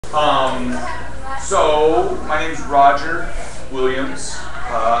So my name's Roger Williams.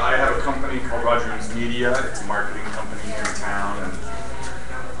 I have a company called Roger Williams Media. It's a marketing company here in town. And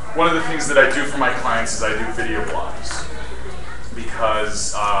one of the things that I do for my clients is I do video blogs.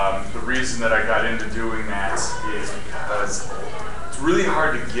 Because the reason that I got into doing that is because it's really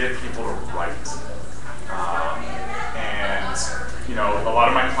hard to get people to write. And you know, a lot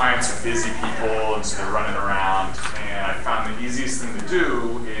of my clients are busy people, and so they're running around. And I found the easiest thing to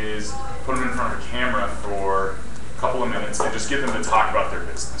do is put them in front of a camera for a couple of minutes and just get them to talk about their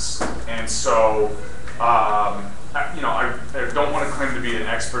business. And so, you know, I don't want to claim to be an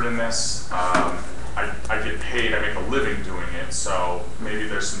expert in this. I get paid, I make a living doing it, so maybe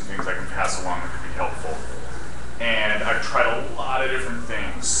there's some things I can pass along that could be helpful. And I've tried a lot of different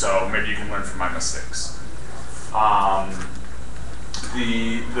things, so maybe you can learn from my mistakes.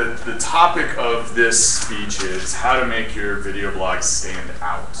 The topic of this speech is how to make your video blog stand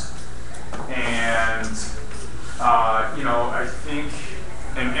out. And, you know, I think,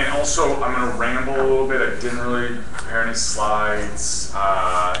 and also I'm going to ramble a little bit. I didn't really prepare any slides,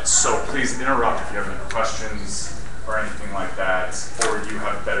 so please interrupt if you have any questions or anything like that, or you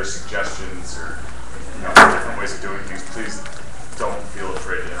have better suggestions or, you know, different ways of doing things. Please don't feel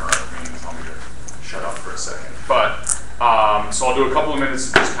afraid to interrupt me and tell me to shut up for a second. But, so I'll do a couple of minutes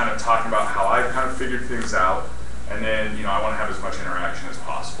of just kind of talking about how I kind of figured things out, and then, you know, I want to have as much interaction as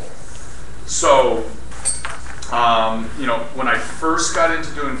possible. So, you know, when I first got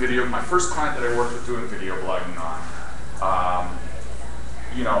into doing video, my first client that I worked with doing video blogging on,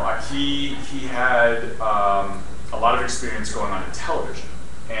 you know, he had a lot of experience going on in television.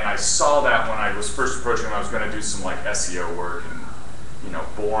 And I saw that when I was first approaching him. I was going to do some like SEO work and, you know,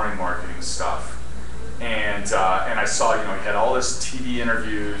 boring marketing stuff. And I saw, you know, he had all this TV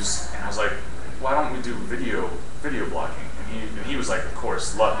interviews, and I was like, why don't we do video blogging? And he was like, of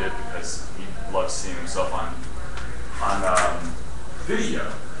course, loved it because he loves seeing himself on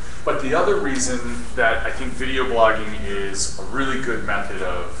video. But the other reason that I think video blogging is a really good method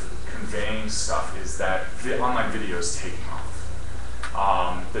of conveying stuff is that online video is taking off.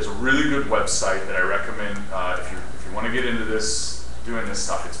 There's a really good website that I recommend if you want to get into doing this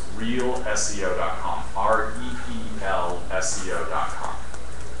stuff. It's realseo.com, REEL SEO.com.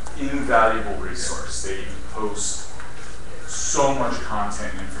 Invaluable resource. They post so much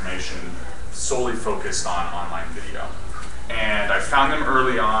content and information solely focused on online video. And I found them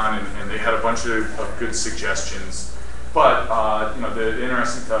early on, and they had a bunch of good suggestions. But you know, the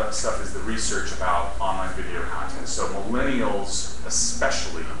interesting stuff is the research about online video content. So millennials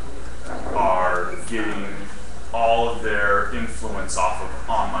especially are getting all of their influence off of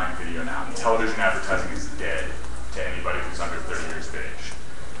online video now. Television advertising is dead to anybody who's under 30 years of age.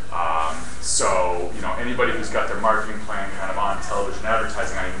 So, you know, anybody who's got their marketing plan kind of on television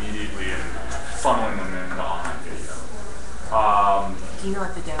advertising, I immediately am funneling them into online video. Do you know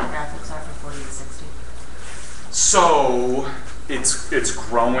what the demographics are for 40 to 60? So, it's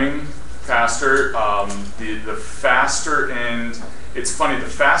growing faster. The faster end, it's funny, the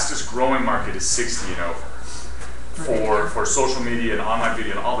fastest growing market is 60 and over. For social media and online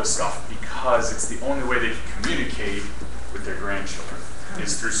video and all this stuff, because it's the only way they can communicate with their grandchildren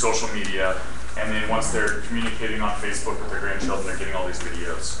is through social media. And then once they're communicating on Facebook with their grandchildren, they're getting all these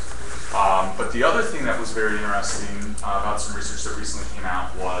videos. But the other thing that was very interesting about some research that recently came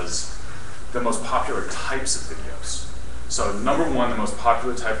out was the most popular types of videos. So number one, the most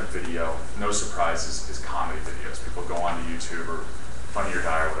popular type of video, no surprises, is comedy videos. People go onto YouTube or Funny or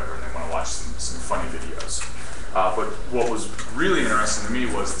Die or whatever, and they want to watch some funny videos. But what was really interesting to me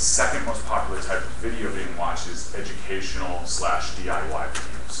was the second most popular type of video being watched is educational/DIY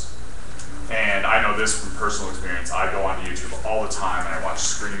videos. And I know this from personal experience. I go onto YouTube all the time and I watch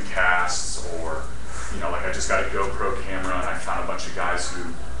screencasts, or, you know, like I just got a GoPro camera and I found a bunch of guys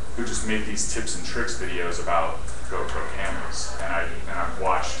who just make these tips and tricks videos about GoPro cameras. And I've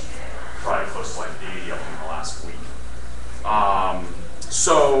watched probably close to like 80 of them in the last week.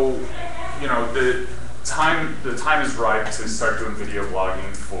 So, you know, the time is ripe to start doing video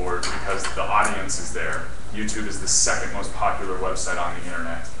blogging because the audience is there. YouTube is the second most popular website on the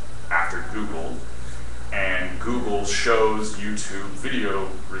internet after Google, and Google shows YouTube video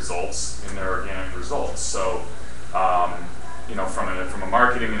results in their organic results. So, you know, from a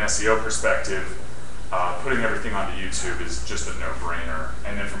marketing and SEO perspective, putting everything onto YouTube is just a no-brainer.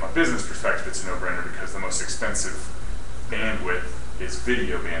 And then from a business perspective, it's a no-brainer because the most expensive bandwidth is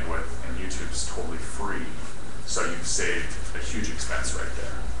video bandwidth, and YouTube's totally free. So you've saved a huge expense right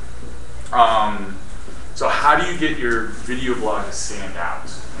there. So how do you get your video blog to stand out?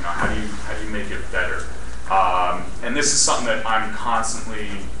 You know, how do you make it better? And this is something that I'm constantly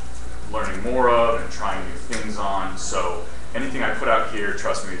learning more of and trying new things on. So anything I put out here,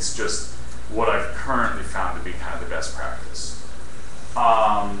 trust me, it's just what I've currently found to be kind of the best practice.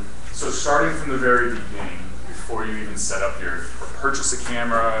 So starting from the very beginning, before you even set up or purchase a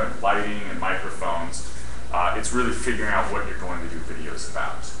camera, lighting, and microphones, it's really figuring out what you're going to do videos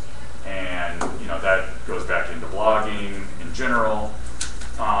about. And that goes back into blogging in general.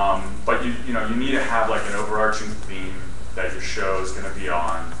 But you need to have like an overarching theme that your show is going to be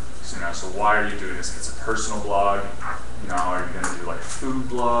on. So why are you doing this? If it's a personal blog, are you going to do like a food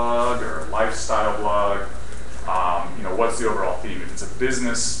blog or a lifestyle blog? What's the overall theme? If it's a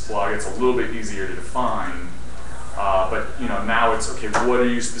business blog, it's a little bit easier to define. But now it's okay. What are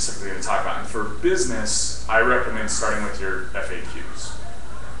you specifically going to talk about? And for business, I recommend starting with your FAQs.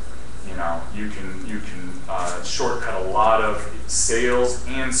 You can shortcut a lot of sales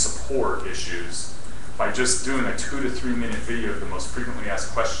and support issues by just doing a 2 to 3 minute video of the most frequently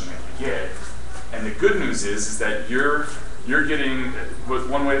asked question that you get. And the good news is that you're getting,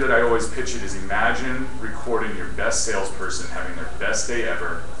 one way that I always pitch it is imagine recording your best salesperson having their best day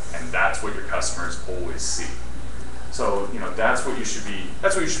ever, and that's what your customers always see. So that's what you should be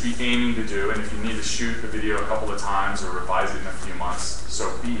aiming to do. And if you need to shoot the video a couple of times or revise it in a few months,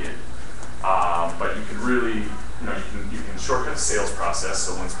 so be it. But you can really, you can shortcut the sales process.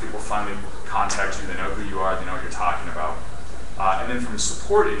 So once people finally contact you, they know who you are, they know what you're talking about. And then from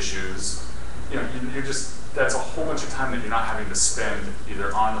support issues, that's a whole bunch of time that you're not having to spend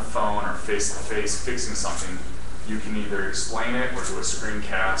either on the phone or face-to-face fixing something. You can either explain it or do a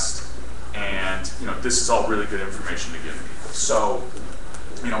screencast, and this is all really good information to give people. So,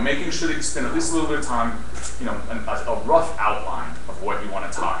 making sure that you spend at least a little bit of time, a rough outline of what you want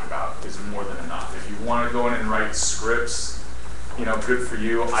to talk about is more than enough. If you want to go in and write scripts, good for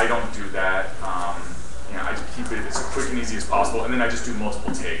you. I don't do that. I just keep it as quick and easy as possible, and then I just do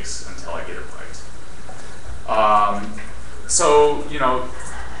multiple takes until I get it right.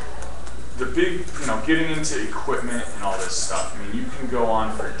 The big, getting into equipment and all this stuff, you can go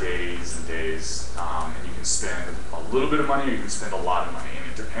on for days and days, and you can spend a little bit of money or you can spend a lot of money,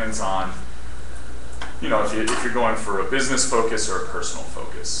 and it depends on, if you're going for a business focus or a personal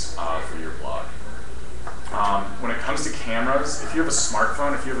focus for your blog. When it comes to cameras, if you have a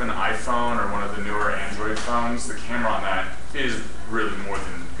smartphone, if you have an iPhone or one of the newer Android phones, the camera on that is really more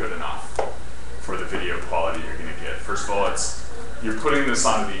than good enough for the video quality you're going to get. First of all, you're putting this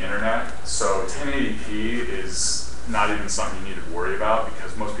onto the internet, so 1080p is not even something you need to worry about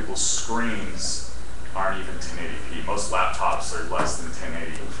because most people's screens aren't even 1080p. Most laptops are less than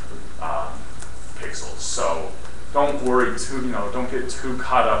 1080 pixels. So don't worry don't get too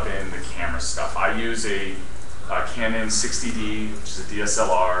caught up in the camera stuff. I use a Canon 60D, which is a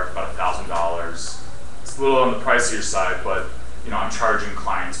DSLR, about $1,000. It's a little on the pricier side, but I'm charging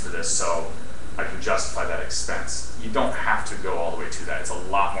clients for this, so I can justify that expense. You don't have to go all the way to that. It's a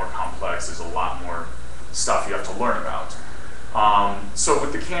lot more complex. There's a lot more stuff you have to learn about. So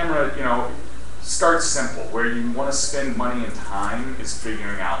with the camera, start simple. Where you want to spend money and time is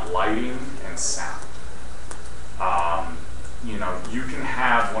figuring out lighting and sound. You can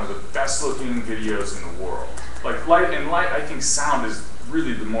have one of the best looking videos in the world. Like light, I think sound is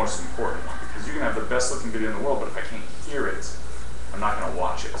really the most important one because you can have the best looking video in the world, but if I can't hear it, I'm not going to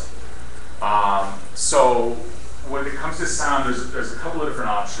watch it. So when it comes to sound, there's a couple of different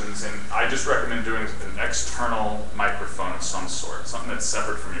options, and I just recommend doing an external microphone of some sort, something that's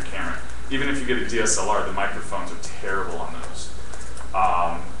separate from your camera. Even if you get a DSLR, the microphones are terrible on those.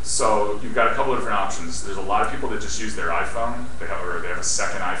 So you've got a couple of different options. There's a lot of people that just use their iPhone, they have a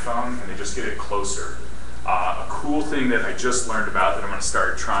second iPhone, and they just get it closer. A cool thing that I just learned about that I'm going to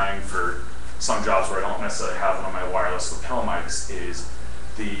start trying for some jobs where I don't necessarily have one of my wireless lapel mics is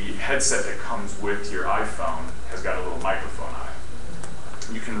the headset that comes with your iPhone has got a little microphone on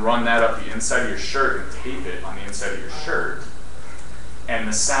it. You can run that up the inside of your shirt and tape it on the inside of your shirt, and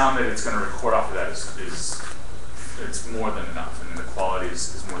the sound that it's going to record off of that is it's more than enough, and the quality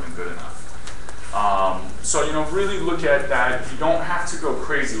is more than good enough. So really look at that. You don't have to go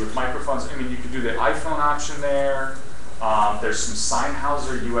crazy with microphones. You can do the iPhone option there. There's some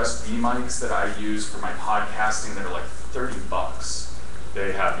Sennheiser USB mics that I use for my podcasting that are like $30.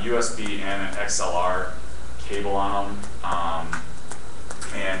 They have USB and an XLR cable on them,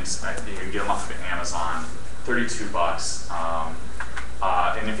 and you can get them off of Amazon, $32.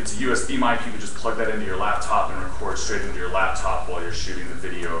 And if it's a USB mic, you can just plug that into your laptop and record straight into your laptop while you're shooting the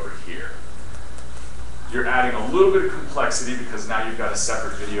video over here. You're adding a little bit of complexity because now you've got a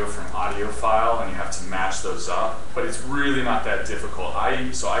separate video from audio file and you have to match those up, but it's really not that difficult.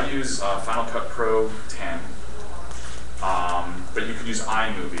 So I use Final Cut Pro 10, but you could use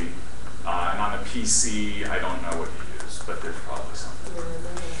iMovie. And on the PC, I don't know what you use, but there's probably something. I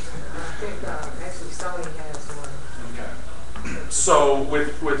think actually Sony has one. Okay. So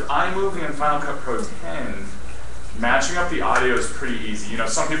with iMovie and Final Cut Pro 10, matching up the audio is pretty easy. You know,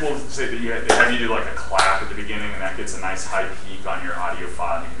 some people say that they have you do like a clap at the beginning, and that gets a nice high peak on your audio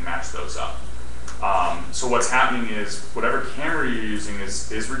file, and you can match those up. So what's happening is whatever camera you're using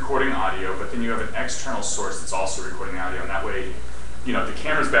is recording audio, but then you have an external source that's also recording audio, and that way, you know, the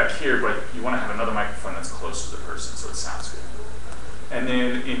camera's back here, but you want to have another microphone that's close to the person so it sounds good. And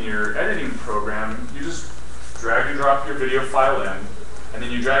then in your editing program, you just drag and drop your video file in, and then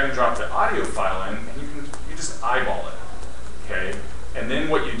you drag and drop the audio file in, and you just eyeball it, okay? And then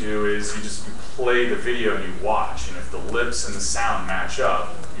what you do is you play the video and you watch, and if the lips and the sound match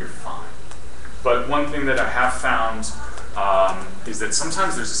up, you're fine. But one thing that I have found is that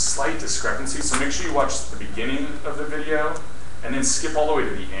sometimes there's a slight discrepancy, so make sure you watch the beginning of the video and then skip all the way to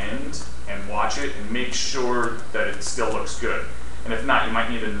the end and watch it and make sure that it still looks good. And if not, you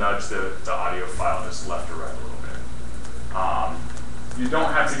might need to nudge the audio file just left or right a little bit. You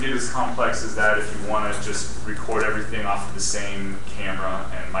don't have to get as complex as that if you want to just record everything off of the same camera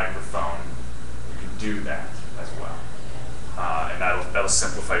and microphone. You can do that as well. And that'll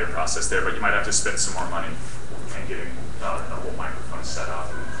simplify your process there, but you might have to spend some more money in getting the whole microphone set up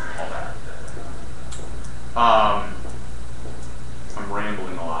and all that. I'm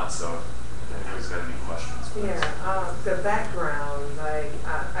rambling a lot, so if anybody's got any questions, please. Yeah, the background, like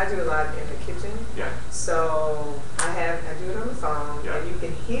I do a lot in the kitchen. Yeah. So I do it on the phone, yeah. and you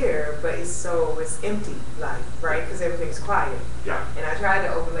can hear, but it's empty, like, right? Because everything's quiet. Yeah. And I tried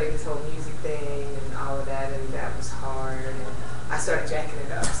to overlay this whole music thing and all of that, and that was hard. And I started jacking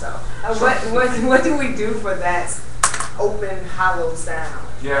it up. So what do we do for that open, hollow sound?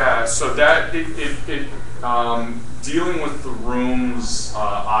 Yeah. So that dealing with the room's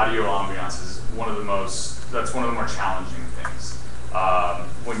audio ambiance is one of the more challenging things.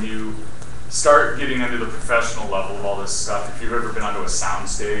 When you start getting into the professional level of all this stuff, if you've ever been onto a sound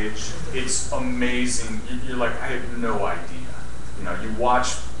stage, it's amazing. You're like, I have no idea. You know, you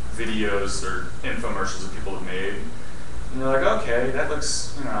watch videos or infomercials that people have made, and you're like, okay, that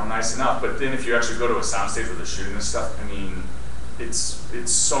looks, you know, nice enough. But then if you actually go to a sound stage where they're shooting this stuff, I mean,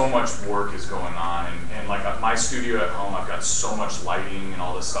 it's so much work is going on. And like at my studio at home, I've got so much lighting and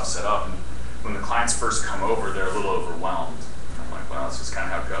all this stuff set up. And when the clients first come over, they're a little overwhelmed. I'm like, well, that's just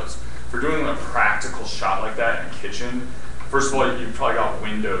kind of how it goes. For doing a practical shot like that in a kitchen, first of all, you've probably got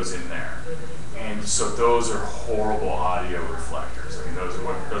windows in there. And so those are horrible audio reflectors. I mean, those are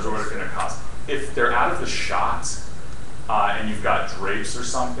what it's going to cost. If they're out of the shot and you've got drapes or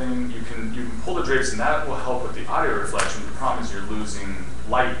something, you can pull the drapes, and that will help with the audio reflection. The problem is you're losing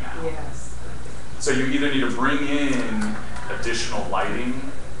light now. Yes. So you either need to bring in additional lighting,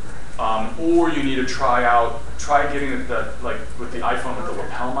 or you need to try getting it like with the iPhone with the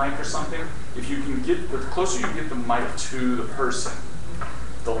lapel mic or something. If you can the closer you get the mic to the person,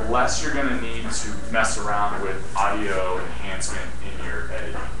 the less you're going to need to mess around with audio enhancement in your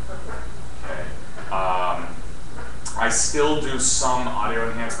editing. Okay. I still do some audio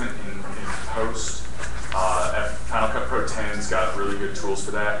enhancement in post. Final Cut Pro 10's got really good tools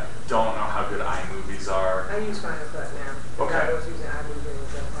for that. Don't know how good iMovies are. I use Final Cut now. Okay. I was using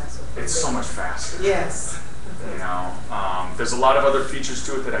iMovie. It's so much faster. Yes. You know, there's a lot of other features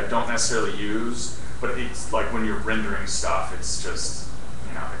to it that I don't necessarily use, but it's like when you're rendering stuff, it's just,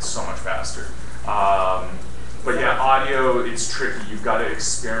 you know, it's so much faster. But yeah, audio, it's tricky. You've got to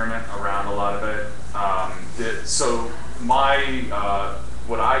experiment around a lot of it. So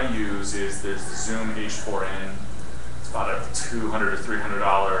what I use is there's the Zoom H4n. It's about a $200 to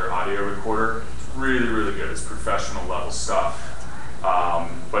 $300 audio recorder. It's really, really good. It's professional level stuff.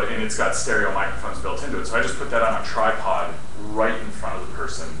 And it's got stereo microphones built into it. So I just put that on a tripod right in front of the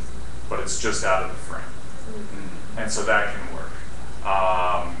person, but it's just out of the frame. And so that can work.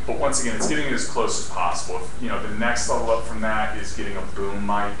 But once again, it's getting it as close as possible. You know, the next level up from that is getting a boom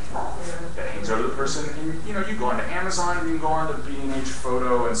mic that hangs over the person. And you know, you go onto Amazon, you can go onto B&H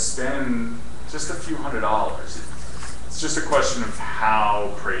Photo and spend just a few $100s. It's just a question of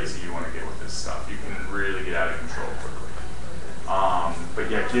how crazy you want to get with this stuff. You can really get out of control quickly. But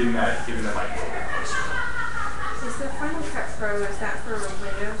yeah, getting that mic a little bit closer. Is the Final Cut Pro, is that for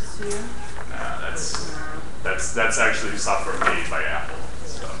Windows too? That's actually software made by Apple.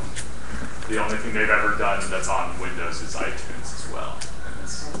 So the only thing they've ever done that's on Windows is iTunes as well. And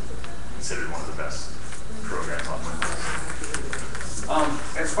it's considered one of the best programs on Windows.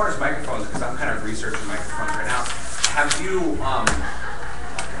 As far as microphones, because I'm kind of researching microphones right now, have you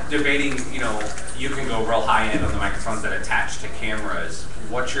debating, you know, you can go real high end on the microphones that attach to cameras.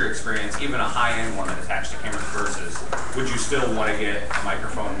 What's your experience, even a high end one that attached to cameras versus, would you still want to get a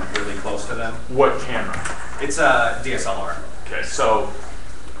microphone really close to them? What camera? It's a DSLR. Okay, so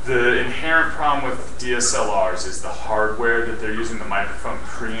the inherent problem with DSLRs is the hardware that they're using, the microphone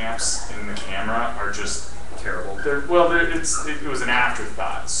preamps in the camera are just terrible. It was an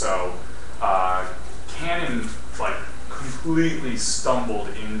afterthought. So Canon like completely stumbled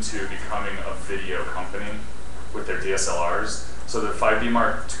into becoming a video company with their DSLRs. So the 5D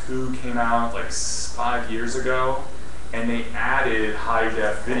Mark II came out like 5 years ago, and they added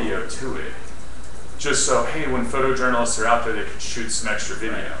high-def video to it. Just so, hey, when photojournalists are out there, they could shoot some extra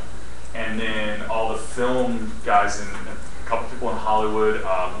video. And then all the film guys and a couple people in Hollywood,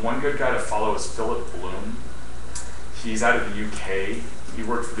 one good guy to follow is Philip Bloom. He's out of the UK. He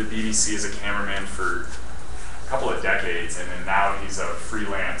worked for the BBC as a cameraman for a couple of decades, and then now he's a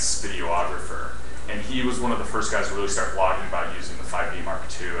freelance videographer. And he was one of the first guys to really start blogging about using the 5D Mark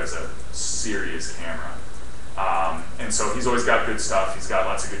II as a serious camera. And so he's always got good stuff. He's got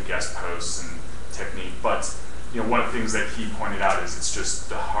lots of good guest posts and technique. But one of the things that he pointed out is it's just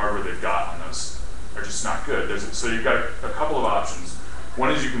the hardware they've got on those are just not good. So you've got a couple of options.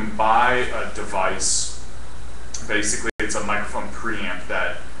 One is you can buy a device. Basically, it's a microphone preamp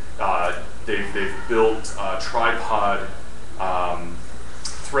that they've built tripod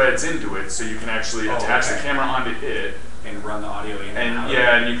threads into it, so you can actually attach the camera onto it and run the audio in and out.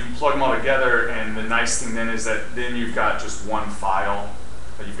 Yeah, and you can plug them all together. And the nice thing then is that then you've got just one file.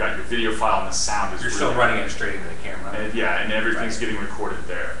 You've got your video file, and the sound is. You're still running it straight into the camera. And, yeah, and everything's getting recorded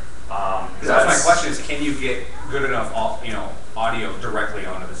there. That's my question: is can you get good enough, audio directly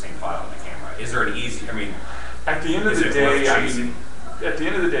onto the same file in the camera? Is there an easy? I mean, at the end of the day, at the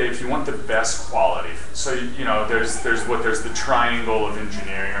end of the day, if you want the best quality, so there's the triangle of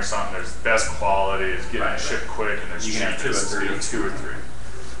engineering or something. There's best quality, is getting it shipped quick, and there's you can have two or three.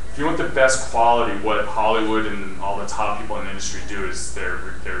 If you want the best quality, what Hollywood and all the top people in the industry do is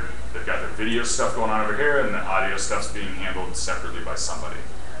they've got their video stuff going on over here, and the audio stuff's being handled separately by somebody.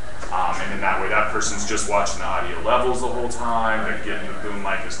 And in that way, that person's just watching the audio levels the whole time. They're getting the boom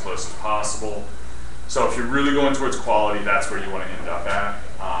mic as close as possible. So if you're really going towards quality, that's where you want to end up at.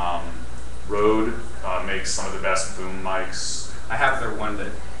 Rode makes some of the best boom mics. I have their one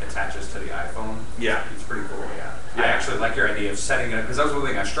that attaches to the iPhone. Yeah. It's pretty cool, yeah. I actually like your idea of setting it up, because that was one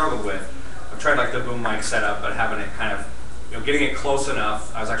thing I struggled with. I've tried like the boom mic setup, but having it kind of, getting it close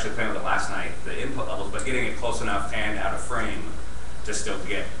enough. I was actually playing with it last night, the input levels, but getting it close enough and out of frame to still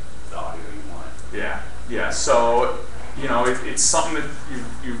get the audio you want. Yeah. So, it's something that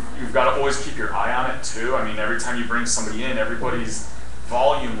you've got to always keep your eye on it too. I mean, every time you bring somebody in, everybody's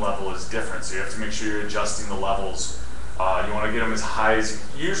volume level is different, so you have to make sure you're adjusting the levels. You want to get them as high as,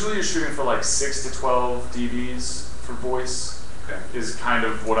 usually you're shooting for like 6 to 12 dBs for voice, is kind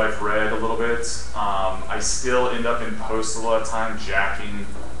of what I've read a little bit. I still end up in post a lot of time jacking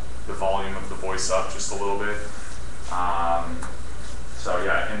the volume of the voice up just a little bit. So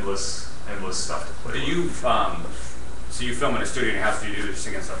yeah, endless stuff to play with. So you film in a studio in your house, do you do this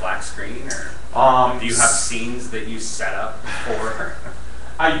against a black screen, or do you have scenes that you set up for?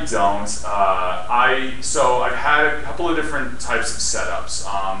 I don't. So I've had a couple of different types of setups.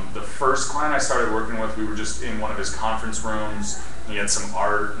 The first client I started working with, we were just in one of his conference rooms. He had some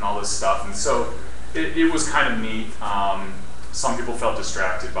art and all this stuff, and so it was kind of neat. Some people felt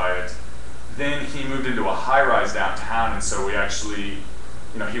distracted by it. Then he moved into a high-rise downtown, and so we actually,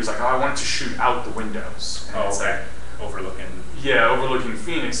 he was like, "Oh, I wanted to shoot out the windows." And it's like, overlooking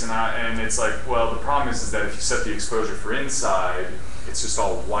Phoenix, and it's like, well, the problem is that if you set the exposure for inside, it's just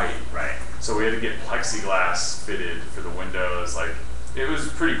all white. Right. So we had to get plexiglass fitted for the windows. Like, it was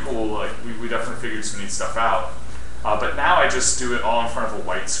pretty cool. Like, we definitely figured some neat stuff out. But now I just do it all in front of a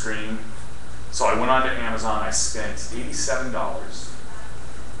white screen. So I went onto Amazon. I spent $87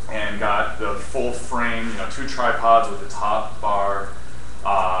 and got the full frame, 2 tripods with a top bar,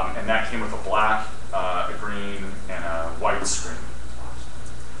 and that came with a black, a green, and a white screen,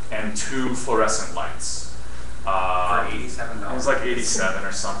 and 2 fluorescent lights. For $87? It was like 87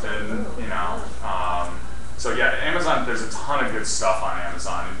 or something, So yeah, Amazon, there's a ton of good stuff on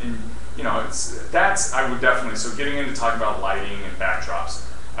Amazon. And I would definitely, so getting into talking about lighting and backdrops,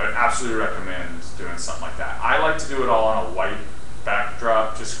 I would absolutely recommend doing something like that. I like to do it all on a white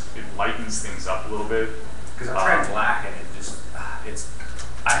backdrop, it lightens things up a little bit. Because I've tried black and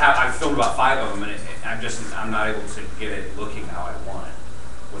I've filmed about 5 of them, and I'm not able to get it looking how I want it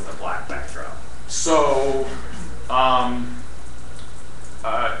with a black backdrop. So, I'll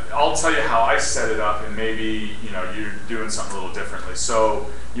tell you how I set it up, and maybe you're doing something a little differently. So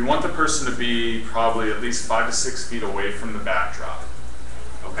you want the person to be probably at least 5 to 6 feet away from the backdrop,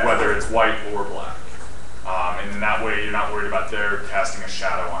 whether it's white or black. And in that way, you're not worried about their casting a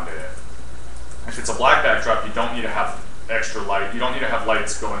shadow onto it. If it's a black backdrop, you don't need to have extra light. You don't need to have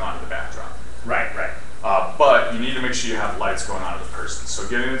lights going onto the backdrop. Right. But you need to make sure you have lights going onto the person. So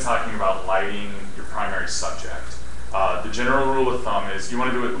getting into talking about lighting your primary subject, the general rule of thumb is you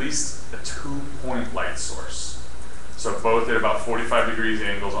want to do at least a 2-point light source. So both at about 45 degrees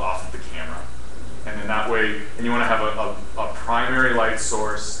angles off of the camera. And then that way, and you want to have a primary light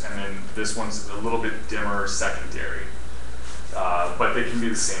source, and then this one's a little bit dimmer secondary. But they can be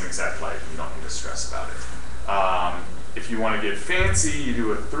the same exact light, and you don't need to stress about it. If you want to get fancy, you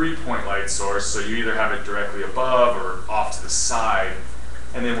do a 3-point light source, so you either have it directly above or off to the side.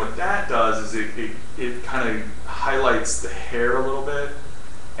 And then what that does is it kind of highlights the hair a little bit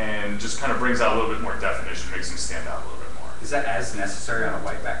and just kind of brings out a little bit more definition, makes them stand out a little bit more. Is that as necessary on a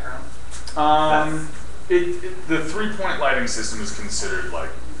white background? The 3-point lighting system is considered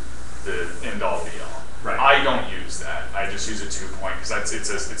like the end-all be-all. Right. I don't use that. I just use a 2-point because I've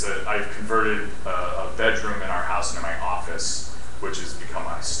converted a bedroom in our house into my office, which has become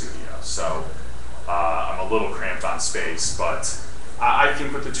my studio. So I'm a little cramped on space, but I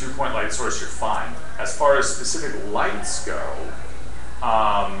think with the 2-point light source, you're fine. As far as specific lights go,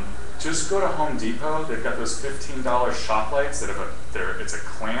 just go to Home Depot. They've got those $15 shop lights that have it's a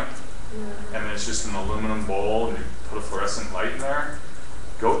clamp, and then it's just an aluminum bowl, and you put a fluorescent light in there.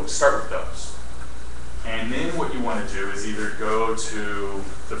 Go start with those. And then what you want to do is either go to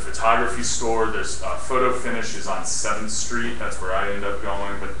the photography store. There's Photo Finishes on 7th Street. That's where I end up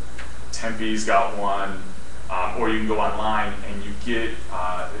going, but Tempe's got one. Or you can go online and you get,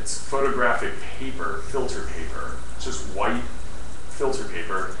 it's photographic paper, filter paper. It's just white filter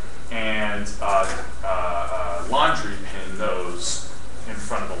paper, and laundry pin those in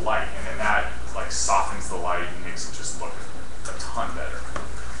front of the light. And then that like softens the light and makes it just look a ton better.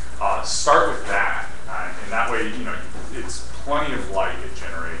 Start with that. And that way, it's plenty of light it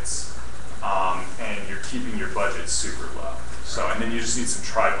generates, and you're keeping your budget super low. So, and then you just need some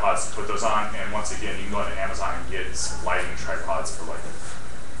tripods to put those on. And once again, you can go on Amazon and get some lighting tripods for like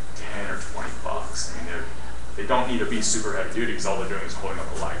 10 or 20 bucks. I mean, they don't need to be super heavy duty because all they're doing is holding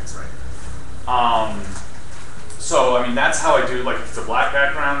up the lights, right? So, I mean, that's how I do. Like, if it's a black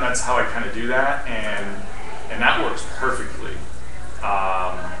background, that's how I kind of do that, and that works perfectly.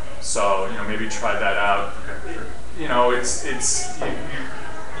 So, maybe try that out. You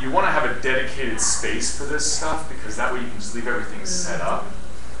want to have a dedicated space for this stuff, because that way you can just leave everything set up.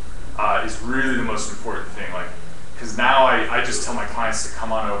 Is really the most important thing. Like, because now I just tell my clients to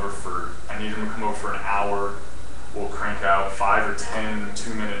come on over I need them to come over for an hour. We'll crank out 5 or 10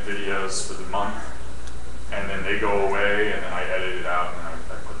 2-minute videos for the month, and then they go away, and then I edit it out, and then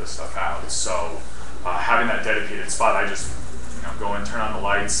I put this stuff out. So having that dedicated spot, I just go and turn on the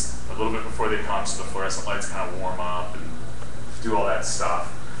lights a little bit before they come, so the fluorescent lights kind of warm up and do all that stuff.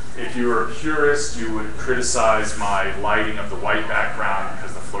 If you were a purist, you would criticize my lighting of the white background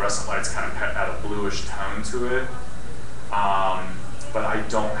because the fluorescent lights kind of add a bluish tone to it. But I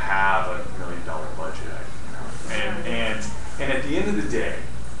don't have a $1 million budget, and at the end of the day,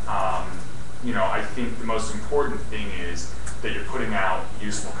 I think the most important thing is that you're putting out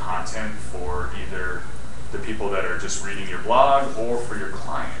useful content for either the people that are just reading your blog or for your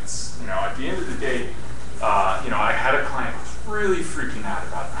clients. At the end of the day, I had a client who was really freaking out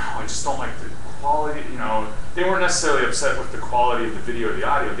about, I just don't like the quality. They weren't necessarily upset with the quality of the video or the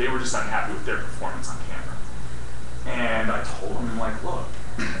audio. They were just unhappy with their performance on camera. And I told them, look,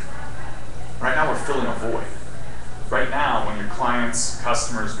 right now we're filling a void. Right now, when your clients,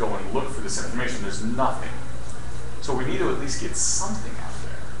 customers go and look for this information, there's nothing. So we need to at least get something out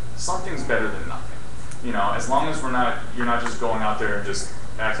there. Something's better than nothing. As long as you're not just going out there and just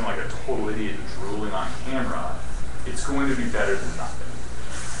acting like a total idiot and drooling on camera, it's going to be better than nothing.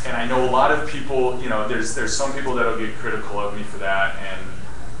 And I know a lot of people, there's some people that'll get critical of me for that, and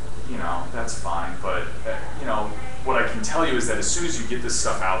that's fine. But what I can tell you is that as soon as you get this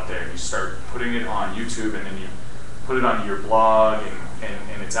stuff out there and you start putting it on YouTube, and then you put it onto your blog,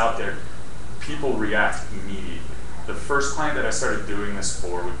 and it's out there, people react immediately. The first client that I started doing this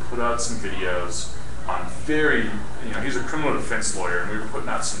for, we put out some videos on he's a criminal defense lawyer, and we were putting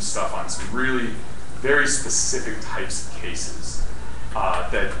out some stuff on some really very specific types of cases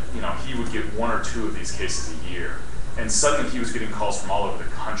that he would get 1 or 2 of these cases a year, and suddenly he was getting calls from all over the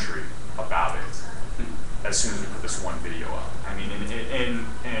country about it as soon as we put this one video up. I mean, and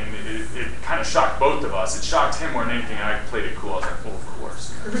it kind of shocked both of us. It shocked him more than anything, and I played it cool. I was like, oh, of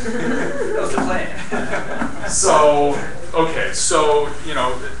course. That was the plan. So, okay, so, you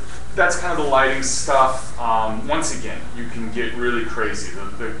know, that's kind of the lighting stuff. Once again, you can get really crazy.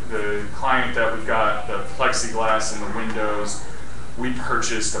 The client that we got, the plexiglass in the windows, we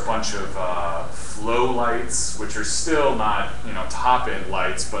purchased a bunch of flow lights, which are still not, you know, top-end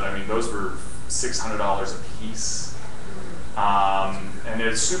lights, but I mean, those were $600 a piece. And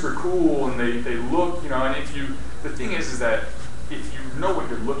it's super cool, and they look, you know, and the thing is that if you know what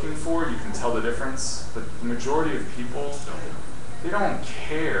you're looking for, you can tell the difference, but the majority of people, they don't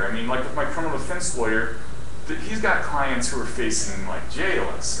care. I mean, like with my criminal defense lawyer, he's got clients who are facing like jail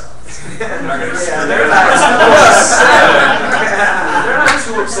and stuff. They're not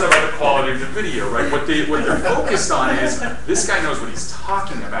too upset about the quality of the video, right? What they're focused on is this guy knows what he's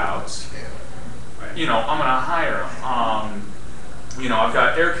talking about. You know, I'm gonna hire him. You know, I've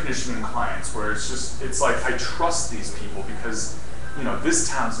got air conditioning clients where it's like I trust these people because, you know, this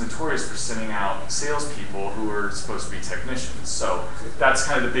town's notorious for sending out salespeople who are supposed to be technicians. So that's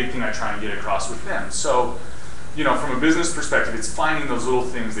kind of the big thing I try and get across with them. So, you know, from a business perspective, it's finding those little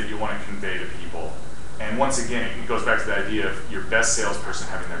things that you want to convey to people. And once again, it goes back to the idea of your best salesperson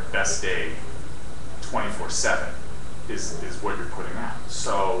having their best day 24/7 is what you're putting out.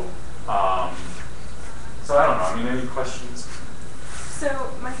 So, so I don't know. I mean, any questions? So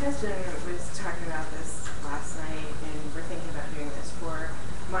my husband was talking about this last night, and we're thinking about doing this for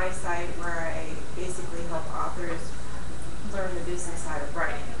my site where I basically help authors learn the business side of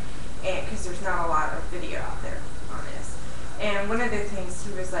writing, and because there's not a lot of video out there on this. And one of the things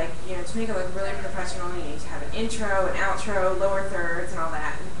he was like, you know, to make it look really professional, you need to have an intro, an outro, lower thirds, and all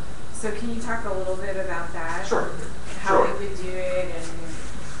that. So can you talk a little bit about that? Sure. How we would do it, and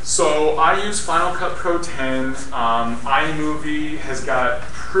so I use Final Cut Pro 10. iMovie has got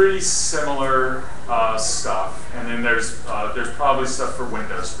pretty similar stuff, and then there's probably stuff for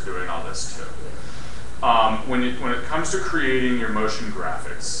Windows for doing all this too. When it comes to creating your motion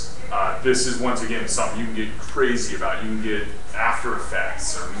graphics, this is once again something you can get crazy about. You can get After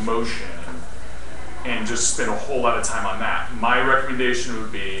Effects or Motion and just spend a whole lot of time on that. My recommendation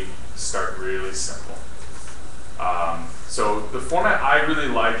would be start really simple. So the format I really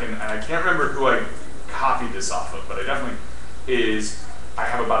like, and I can't remember who I copied this off of, but I definitely is, I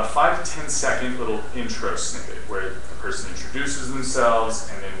have about a 5 to 10 second little intro snippet where the person introduces themselves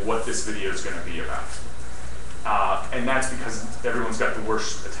and then what this video is going to be about. And that's because everyone's got the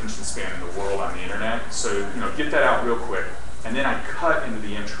worst attention span in the world on the internet. So, you know, get that out real quick, and then I cut into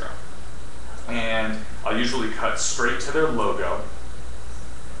the intro. And I'll usually cut straight to their logo,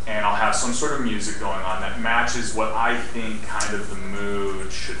 and I'll have some sort of music going on that matches what I think kind of the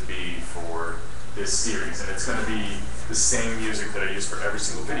mood should be for this series. And it's going to be the same music that I use for every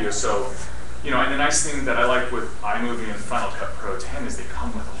single video. So, you know, and the nice thing that I like with iMovie and Final Cut Pro 10 is they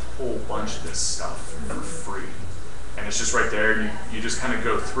come with a whole bunch of this stuff for free. And it's just right there, and you just kind of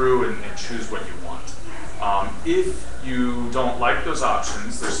go through and choose what you want. If you don't like those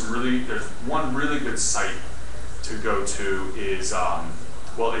options, there's one really good site to go to is,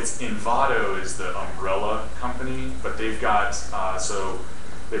 well, it's Envato is the umbrella company, but they've got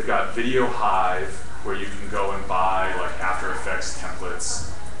they've got Video Hive where you can go and buy like After Effects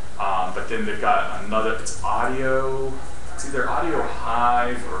templates, but then they've got another. It's either Audio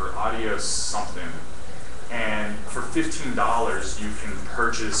Hive or Audio something, and for $15 you can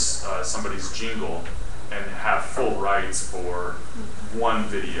purchase somebody's jingle and have full rights for one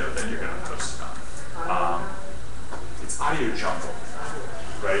video that you're going to post it on. It's Audio Jungle.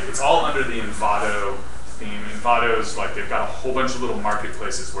 Right? It's all under the Envato theme. Envato's like they've got a whole bunch of little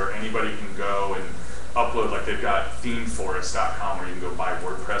marketplaces where anybody can go and upload. Like they've got themeforest.com where you can go buy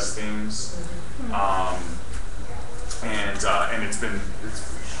WordPress themes, and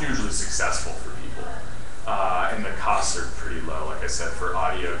it's hugely successful for people. And the costs are pretty low. Like I said, for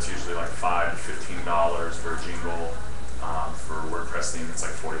audio, it's usually like $5 to $15 for a jingle. For a WordPress theme, it's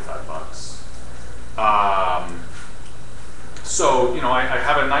like $45. So, you know, I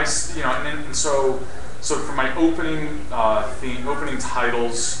have a nice, you know, and so for my opening opening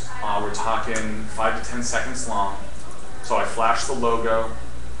titles, we're talking 5 to 10 seconds long. So I flash the logo,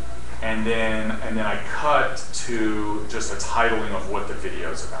 and then I cut to just a titling of what the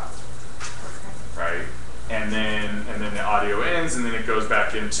video's about, right? And then the audio ends, and then it goes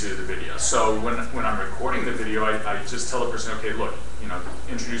back into the video. So when I'm recording the video, I just tell the person, okay, look, you know,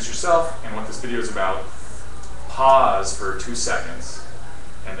 introduce yourself and what this video is about. Pause for 2 seconds,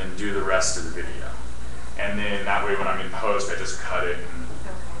 and then do the rest of the video. And then that way when I'm in post, I just cut it, and,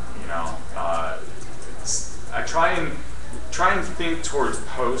 you know, I try and, try and think towards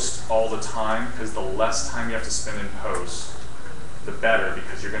post all the time, because the less time you have to spend in post, the better,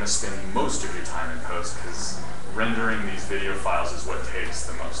 because you're going to spend most of your time in post, because rendering these video files is what takes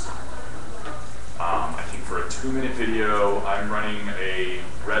the most time. I think for a 2-minute video, I'm running a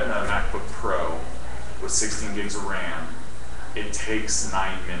Retina MacBook Pro with 16 gigs of RAM. It takes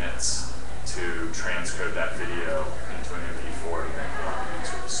 9 minutes to transcode that video into an MP4 and then go on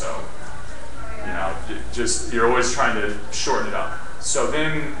YouTube. So, you know, you're always trying to shorten it up. So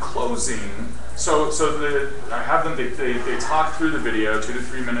then closing, I have them, they talk through the video, 2 to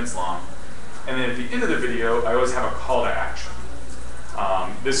 3 minutes long, and then at the end of the video, I always have a call to action.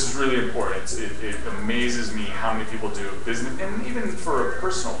 This is really important. It amazes me how many people do business, and even for a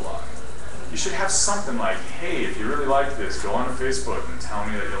personal blog. You should have something like, hey, if you really like this, go onto Facebook and tell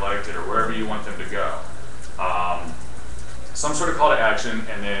me that you liked it, or wherever you want them to go. Some sort of call to action,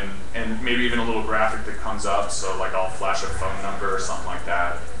 and maybe even a little graphic that comes up, so like I'll flash a phone number or something like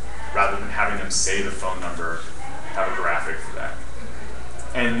that. Rather than having them say the phone number, have a graphic for that.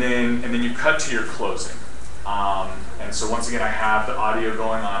 And then you cut to your closing. And so once again, I have the audio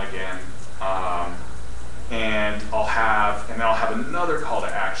going on again, and I'll have another call to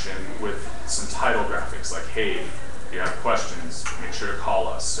action with some title graphics, like, hey, if you have questions, make sure to call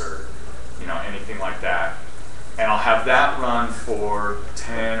us, or anything like that. And I'll have that run for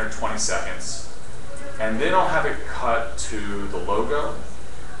 10 or 20 seconds, and then I'll have it cut to the logo,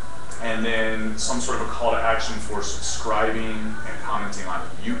 and then some sort of a call to action for subscribing and commenting on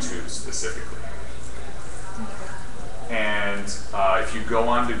YouTube specifically. And if you go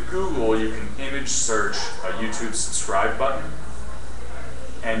onto Google, you can image search a YouTube subscribe button,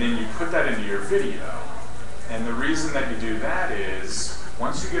 and then you put that into your video. And the reason that you do that is,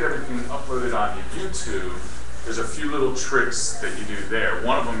 once you get everything uploaded onto YouTube, there's a few little tricks that you do there.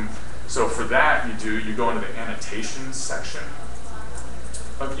 One of them, so for that you go into the annotations section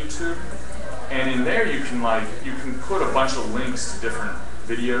of YouTube, and in there you can put a bunch of links to different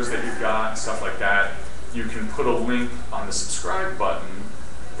videos that you've got and stuff like that. You can put a link on the subscribe button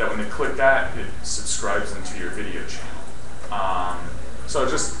that when they click that, it subscribes them to your video channel. So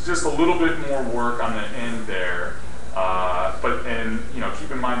just a little bit more work on the end there, but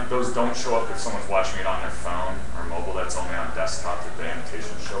keep in mind those don't show up if someone's watching it on their phone or mobile. That's only on desktop that the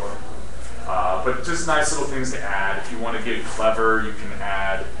annotations show up. But just nice little things to add. If you want to get clever, you can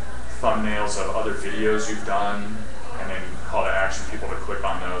add thumbnails of other videos you've done, and then call to action people to click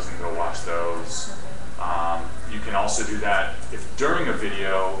on those and go watch those. You can also do that if during a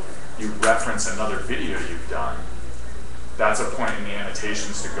video you reference another video you've done. That's a point in the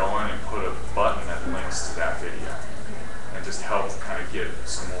annotations to go in and put a button that links to that video, and just help kind of get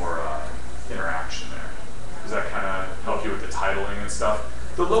some more interaction there. Does that kind of help you with the titling and stuff?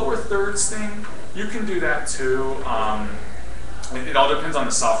 The lower thirds thing, you can do that too. It all depends on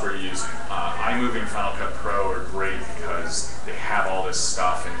the software you're using. iMovie and Final Cut Pro are great because they have all this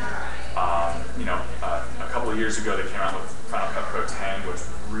stuff, and a couple of years ago they came out with Final Cut Pro 10, which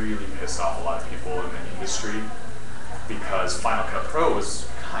really pissed off a lot of people in the industry, because Final Cut Pro was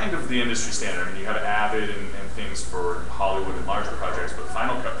kind of the industry standard. I mean, you have Avid and things for Hollywood and larger projects, but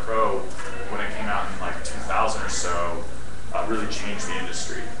Final Cut Pro, when it came out in like 2000 or so, really changed the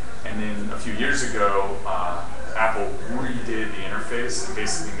industry. And then a few years ago, Apple redid the interface and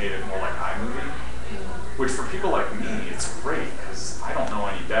basically made it more like iMovie, which for people like me, it's great because I don't know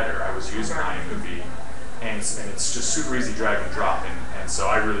any better. I was using iMovie, and it's just super easy drag and drop, and so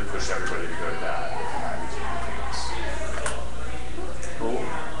I really push everybody to go to that if you're not using anything else. Cool.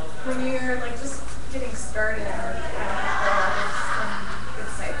 When you're just getting started, are good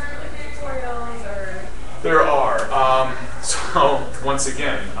sites for tutorials or? There are. So once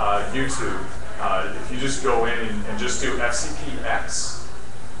again, YouTube. If you just go in and just do TechPHX,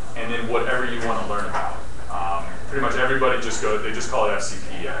 and then whatever you want to learn about. Pretty much everybody they just call it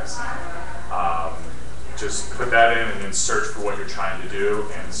TechPHX. Just put that in and then search for what you're trying to do,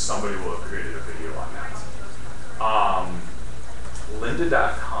 and somebody will have created a video on that.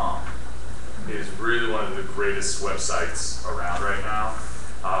 Lynda.com is really one of the greatest websites around right now.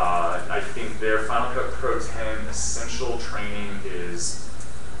 I think their Final Cut Pro 10 Essential training is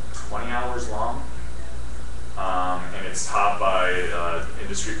 20 hours long, and it's taught by an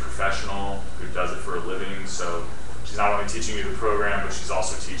industry professional who does it for a living. So she's not only teaching you the program, but she's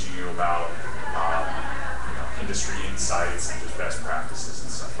also teaching you about industry insights and just best practices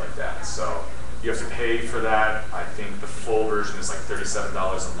and stuff like that. So you have to pay for that. I think the full version is like $37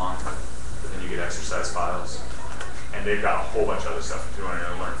 a month, but then you get exercise files. And they've got a whole bunch of other stuff if you want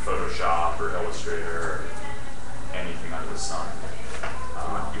to learn Photoshop or Illustrator or anything under the sun.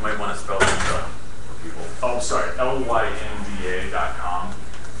 You might want to spell Lynda. people. Oh, sorry, lynda.com.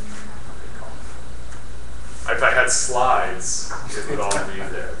 If I had slides, it would all be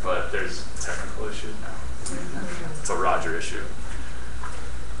there, but there's technical issues now. It's a Roger issue.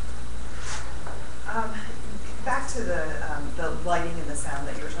 Back to the lighting and the sound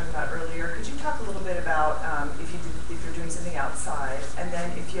that you were talking about earlier. Could you talk a little bit about if you're doing something outside, and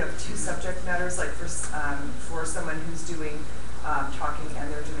then if you have two subject matters, like for someone who's doing talking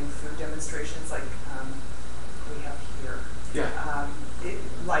and they're doing food demonstrations, like we have here. Yeah.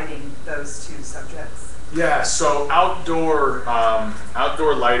 Lighting those two subjects. Yeah. So outdoor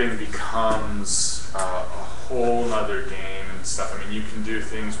lighting becomes a whole nother game and stuff. I mean, you can do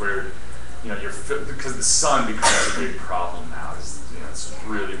things where because the sun becomes a big problem now. It's a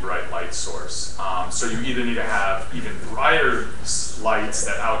really bright light source. So you either need to have even brighter lights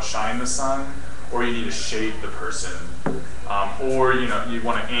that outshine the sun, or you need to shade the person, or you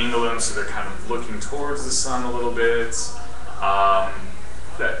want to angle them so they're kind of looking towards the sun a little bit.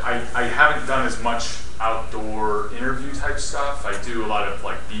 That I haven't done as much outdoor interview type stuff. I do a lot of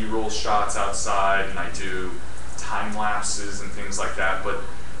like B-roll shots outside, and I do time lapses and things like that. But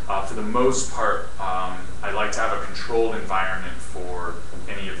for the most part, I like to have a controlled environment for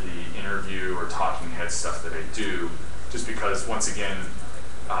any of the interview or talking head stuff that I do, just because, once again,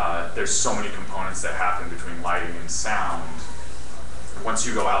 there's so many components that happen between lighting and sound. Once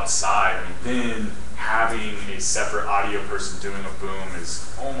you go outside, then having a separate audio person doing a boom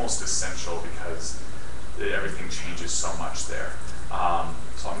is almost essential, because everything changes so much there.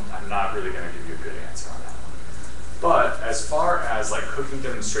 So I'm not really going to give you a good answer on that one. But as far as like cooking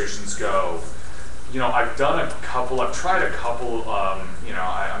demonstrations go, I've tried a couple,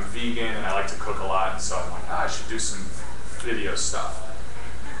 I'm vegan and I like to cook a lot, and so I'm like, I should do some video stuff.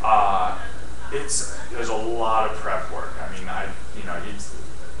 There's a lot of prep work. I mean,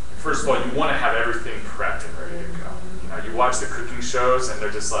 first of all, you want to have everything prepped and ready to go. You watch the cooking shows and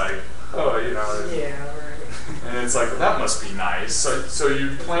they're just like, oh, Yeah, right. and it's like, well, that must be nice. So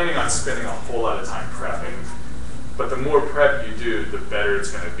you're planning on spending a whole lot of time prepping. But the more prep you do, the better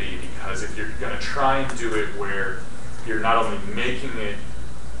it's going to be, because if you're going to try and do it where you're not only making it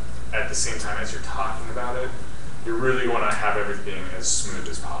at the same time as you're talking about it, you really want to have everything as smooth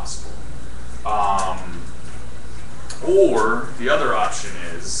as possible. Or the other option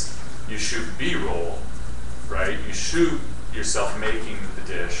is you shoot B-roll, right? You shoot yourself making the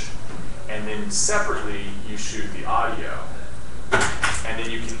dish, and then separately you shoot the audio. And then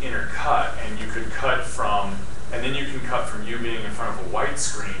you can intercut, and you could cut from you being in front of a white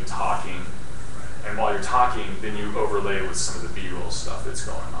screen talking, and while you're talking, then you overlay with some of the B-roll stuff that's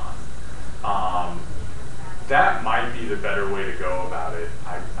going on. That might be the better way to go about it.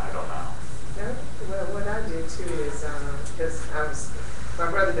 I don't know. Well, what I do too is, because my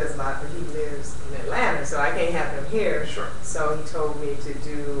brother does a lot, but he lives in Atlanta, so I can't have him here. Sure. So he told me to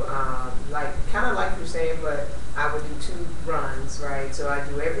do, kind of like you're saying, but I would do 2 runs, right? So I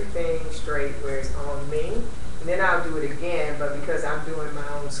do everything straight where it's on me, and then I'll do it again, but because I'm doing my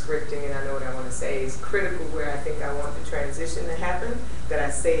own scripting and I know what I want to say, it's critical where I think I want the transition to happen, that I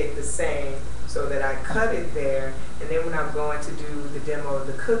say it the same, so that I cut it there, and then when I'm going to do the demo of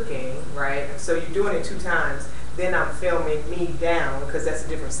the cooking, right? So you're doing it 2 times, then I'm filming me down, because that's a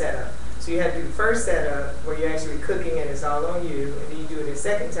different setup. So you have to do the first setup where you're actually cooking and it's all on you, and then you do it the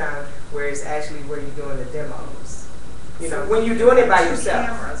second time where it's actually where you're doing the demos. When you're doing it by yourself.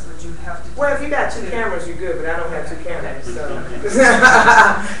 Cameras, would you have to do? Well, if you got 2 cameras, you're good, but I don't have 2 cameras, so.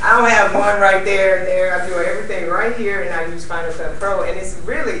 I don't have one right there and there. I do everything right here, and I use Final Cut Pro, and it's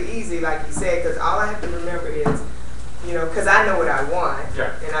really easy, like you said, because all I have to remember is, because I know what I want,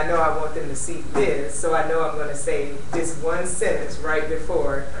 Yeah. and I know I want them to see this, so I know I'm going to say this one sentence right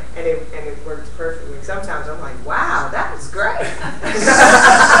before, and it works perfectly. Sometimes I'm like, wow, that was great.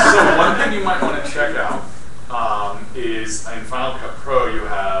 So one thing you might want to check out is in Final Cut Pro you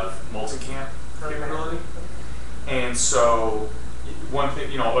have multicam capability, and so one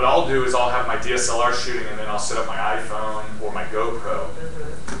thing, what I'll do is I'll have my DSLR shooting, and then I'll set up my iPhone or my GoPro,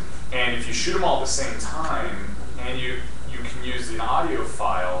 and if you shoot them all at the same time, and you can use an audio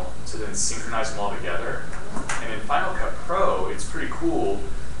file to then synchronize them all together, and in Final Cut Pro it's pretty cool.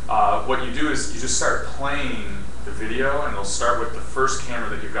 What you do is you just start playing the video, and it'll start with the first camera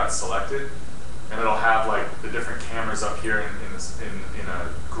that you've got selected, and it'll have like the different cameras up here in a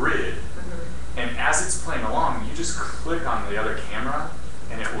grid. And as it's playing along, you just click on the other camera,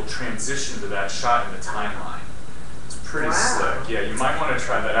 and it will transition to that shot in the timeline. It's pretty slick. Yeah, you might want to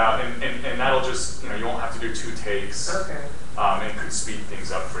try that out, and that'll just, you won't have to do 2 takes. Okay. And it could speed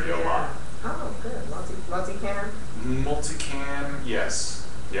things up for you a lot. Oh, good. Multicam? Multicam, yes.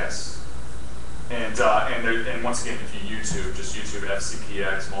 And once again, if you just YouTube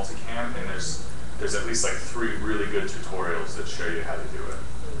FCPX multicam, and there's at least like 3 really good tutorials that show you how to do it,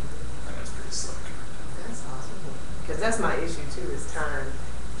 and it's pretty slick. That's awesome. Because that's my issue too, is time.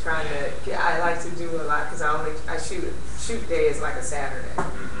 Trying to, I like to do a lot because I shoot day is like a Saturday,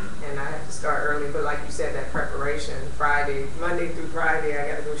 and I have to start early. But like you said, that preparation, Monday through Friday, I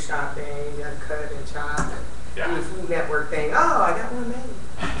got to go shopping, got to cut and chop, and do the Food Network thing. Oh, I got one made.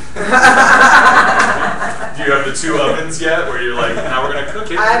 Do you have the 2 ovens yet, where you're like, now we're gonna cook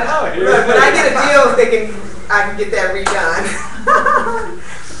it? I know. Look, when I get a deal, I can get that redone.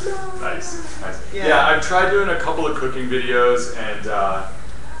 Nice. Yeah. Yeah, I've tried doing a couple of cooking videos, and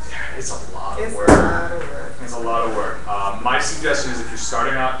it's a lot of work. It's a lot of work. My suggestion is if you're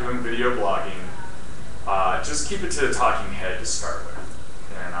starting out doing video blogging, just keep it to the talking head to start with.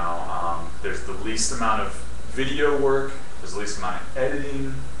 You know, there's the least amount of video work, there's the least amount of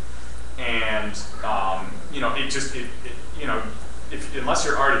editing, and you know, unless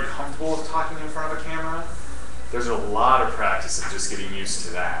you're already comfortable with talking in front of a camera, there's a lot of practice in just getting used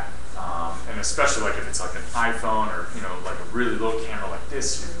to that. And especially like if it's like an iPhone or like a really little camera like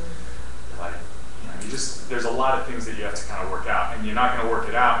this, there's a lot of things that you have to kind of work out, and you're not going to work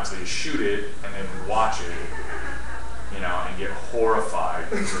it out until you shoot it and then watch it, and get horrified.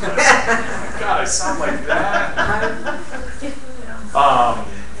 Because you're like, oh my God, I sound like that.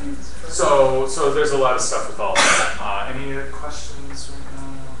 So there's a lot of stuff with all that. Any other questions right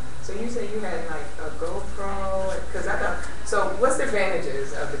now? So you said you had like a GoPro, because I thought, so what's the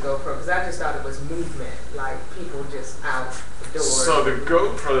advantages of the GoPro? Because I just thought it was movement, like people just out the door. So the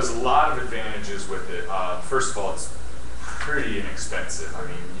GoPro, there's a lot of advantages with it. First of all, it's pretty inexpensive. I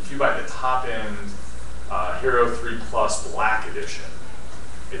mean, if you buy the top end Hero 3 Plus Black Edition,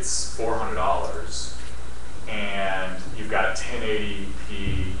 it's $400, and you've got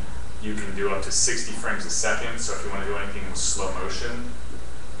 1080p. You can do up to 60 frames a second. So if you want to do anything with slow motion,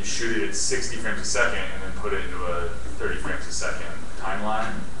 you shoot it at 60 frames a second and then put it into a 30 frames a second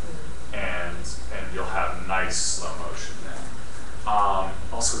timeline, and you'll have nice slow motion then.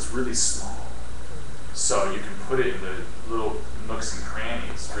 Also, it's really small, so you can put it in the little nooks and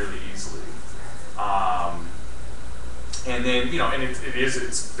crannies really easily. And then,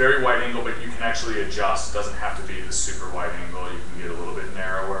 it's very wide angle, but you can actually adjust. It doesn't have to be the super wide angle. You can get a little bit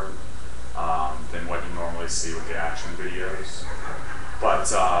narrower than what you normally see with the action videos.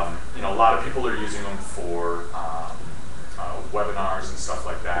 But a lot of people are using them for webinars and stuff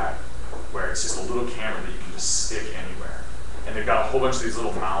like that, where it's just a little camera that you can just stick anywhere. And they've got a whole bunch of these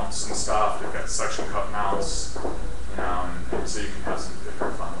little mounts and stuff. They've got suction cup mounts, and so you can have some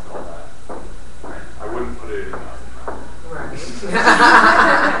different fun with all that. Right? I wouldn't put it in a Right.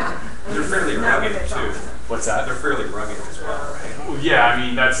 They're fairly rugged too. What's that? They're fairly rugged as well, right? Well, yeah, I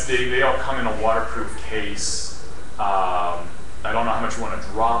mean they all come in a waterproof case. I don't know how much you want to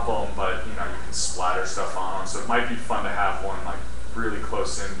drop them, but you can splatter stuff on them. So it might be fun to have one like really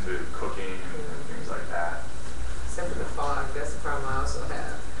close into cooking and things like that. Except for the fog, that's the problem I also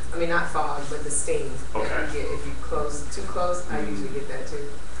have. I mean, not fog, but the steam Okay. that you get if you close too close. I usually get that too.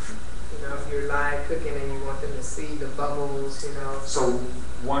 If you're live cooking and you want them to see the bubbles, So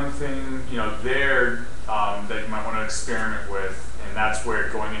one thing, there that you might want to experiment with, and that's where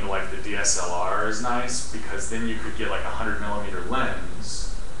going into like the DSLR is nice, because then you could get like a 100mm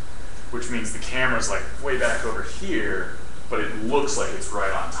lens, which means the camera's like way back over here, but it looks like it's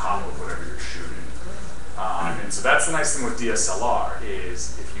right on top of whatever you're shooting. And so that's the nice thing with DSLR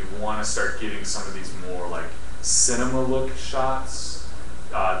is if you want to start getting some of these more like cinema look shots,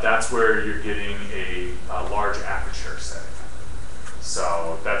 that's where you're getting a large aperture setting.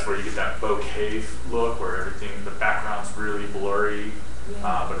 So that's where you get that bokeh look where everything, the background's really blurry,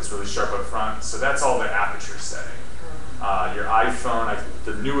 but it's really sharp up front. So that's all the aperture setting. Your iPhone,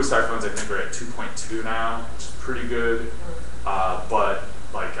 the newest iPhones I think are at 2.2 now, which is pretty good. But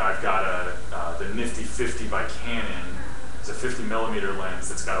like I've got the Nifty 50 by Canon. It's a 50mm lens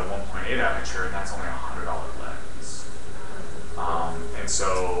that's got a 1.8 aperture, and that's only a $100 lens. And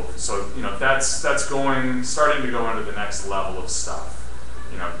so that's starting to go into the next level of stuff.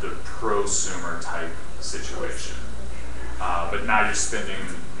 The prosumer type situation. But now you're spending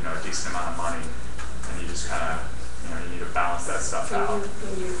a decent amount of money, and you just kind of you need to balance that stuff out.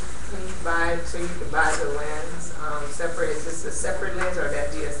 When you buy, so you can buy the lens separate. Is this a separate lens, or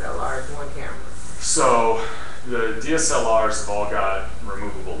that DSLR is one camera? So the DSLRs have all got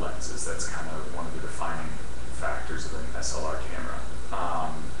removable lenses. That's kind of one of the defining factors of an SLR camera.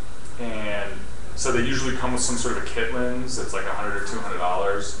 And so they usually come with some sort of a kit lens that's like $100 or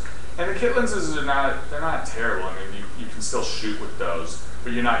 $200. And the kit lenses they're not terrible. I mean, you can still shoot with those.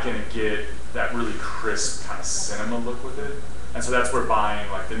 but you're not going to get that really crisp kind of cinema look with it. And so that's where buying,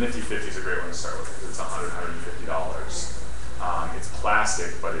 like the Nifty 50 is a great one to start with, because it's $100, $150. It's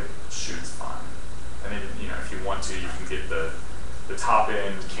plastic, but it shoots fine. And then, you know, if you want to, you can get the top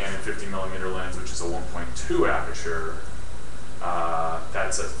end Canon 50mm lens, which is a 1.2 aperture.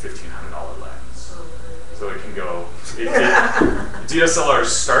 That's a $1,500 lens. So it can go, DSLRs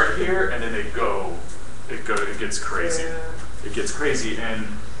start here and then it gets crazy. It gets crazy, and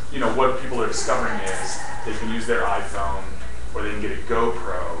you know, what people are discovering is they can use their iPhone or they can get a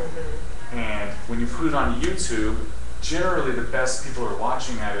GoPro, and when you put it on YouTube, generally the best people are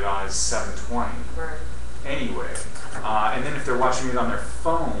watching at it on is 720 anyway. And then if they're watching it on their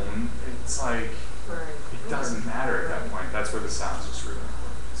phone, it's like, it doesn't matter at that point. That's where the sound's just really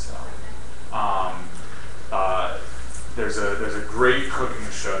important. So, there's a great cooking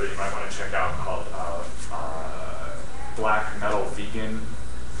show that you might want to check out called Black Metal Vegan.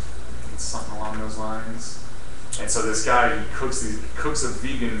 It's something along those lines. And so this guy, he cooks a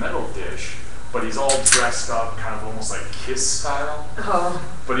vegan metal dish, but he's all dressed up, kind of almost like Kiss style.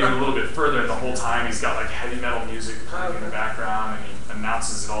 But even a little bit further, the whole time he's got like heavy metal music playing in the background, and he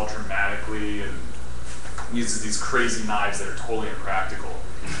announces it all dramatically and uses these crazy knives that are totally impractical.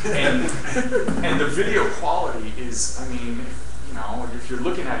 And the video quality is, I mean, you know, if you're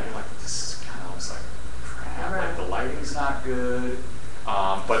looking at it, you're like, this kind of looks like crap. Like the lighting's not good.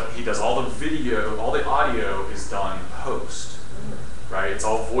 But he does all the video, all the audio is done post, right? It's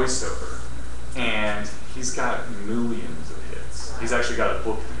all voiceover. And he's got millions of hits. He's actually got a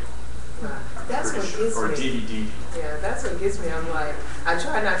book deal. That's what gets or me. Or DVD deal. Yeah, that's what gets me. I'm like, I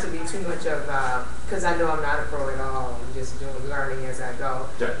try not to be too much of, because I know I'm not a pro at all. I'm just learning as I go.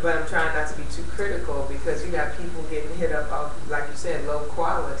 Yeah. But I'm trying not to be too critical, because you got people getting hit up off, like you said, low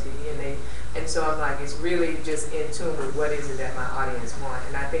quality, and so I'm like, it's really just in tune with what is it that my audience want.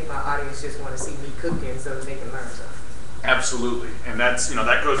 And I think my audience just want to see me cooking so that they can learn something. Absolutely, and that's, you know,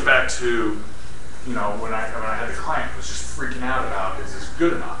 that goes back to, you know, when I had the client who was just freaking out about, is this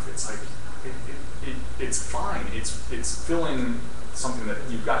good enough? It's like, it's fine. It's filling something that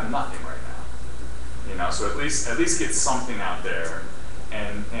you've got nothing right now. You know, so at least get something out there,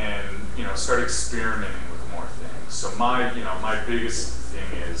 and you know, start experimenting with more things. So my biggest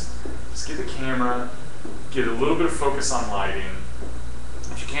thing is just get the camera, get a little bit of focus on lighting.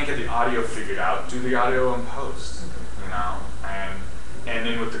 If you can't get the audio figured out, do the audio in post. You know, and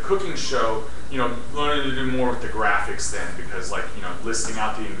then with the cooking show, you know, learning to do more with the graphics then, because like, you know, listing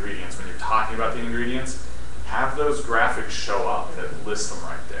out the ingredients, when you're talking about the ingredients, have those graphics show up that list them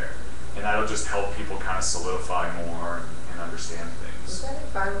right there. And that'll just help people kind of solidify more and understand things. Is that in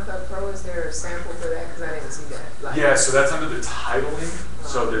Final Cut Pro? Is there a sample for that? Because I didn't see that. Like, yeah, so that's under the titling.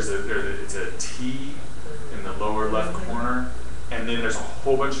 So it's a T in the lower left corner, and then there's a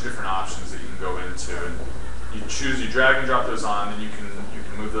whole bunch of different options that you can go into, and you drag and drop those on, then you can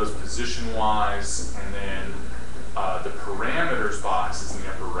move those position-wise, and then the parameters box is in the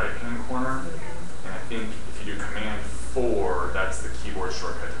upper right-hand corner, and I think if you do Command 4, that's the keyboard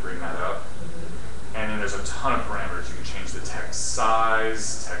shortcut to bring that up. And then there's a ton of parameters. You can change the text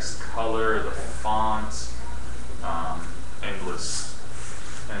size, text color, the font, endless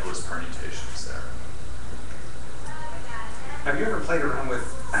permutations there. Have you ever played around with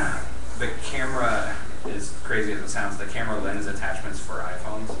the camera, as crazy as it sounds, the camera lens attachments for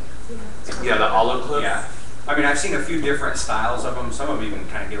iPhones? Yeah, the olive clip? Yeah. I mean, I've seen a few different styles of them. Some of them even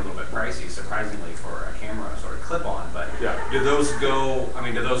kind of get a little bit pricey, surprisingly, for a camera sort of clip-on. But yeah. Do those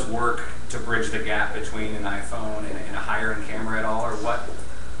work to bridge the gap between an iPhone and a higher-end camera at all, or what?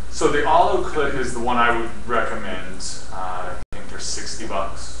 So the Ollo clip is the one I would recommend. I think they're $60.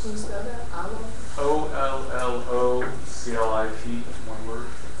 Can you spell that? Ollo? OLLOCLIP, one word.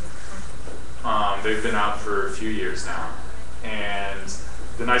 They've been out for a few years now, and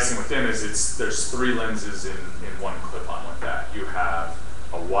the nice thing with them is there's 3 lenses in one clip-on with that. You have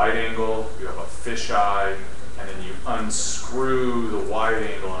a wide angle, you have a fisheye, and then you unscrew the wide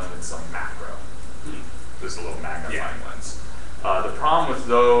angle and it's a macro. There's a little magnifying lens. The problem with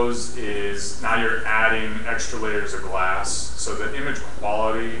those is now you're adding extra layers of glass, so the image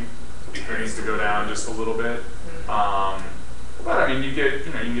quality needs to go down just a little bit. But I mean, you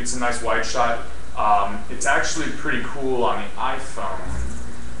can get some nice wide shot. It's actually pretty cool on the iPhone,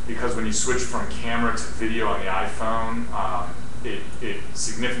 because when you switch from camera to video on the iPhone, it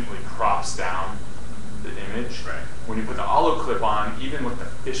significantly crops down the image. Right. When you put the Ollo clip on, even with the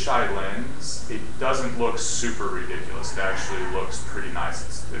fisheye lens, it doesn't look super ridiculous. It actually looks pretty nice.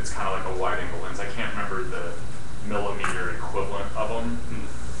 It's kind of like a wide angle lens. I can't remember the millimeter equivalent of them.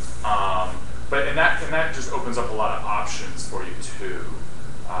 But that just opens up a lot of options for you too.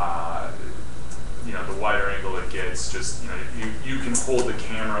 you know, the wider angle it gets, just, you know, you can hold the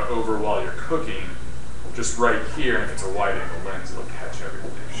camera over while you're cooking, just right here, and if it's a wide angle lens, it'll catch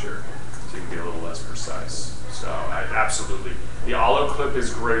everything. Sure. So you can be a little less precise. So absolutely. The olive clip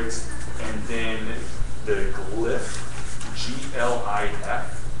is great, and then the Glyph,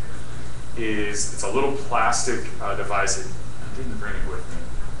 G-L-I-F, it's a little plastic device, I didn't bring it with me,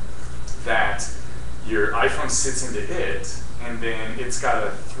 that your iPhone sits into it, and then it's got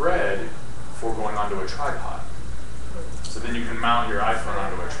a thread for going onto a tripod. So then you can mount your iPhone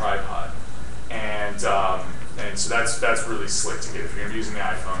onto a tripod. And so that's really slick to get. If you're going to be using the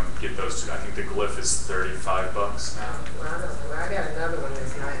iPhone, get those two. I think the Glyph is $35 now. Well, I got another one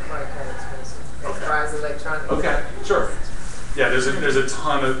that's not quite that expensive. As far as electronics. Okay, sure. Yeah, there's a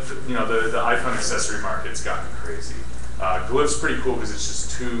ton of, you know, the iPhone accessory market's gotten crazy. Glyph's pretty cool because it's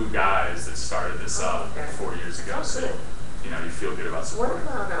just two guys that started this up 4 years ago. So, you know, you feel good about What supporting.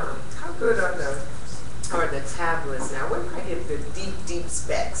 about, how good are the tablets now? What if I get the deep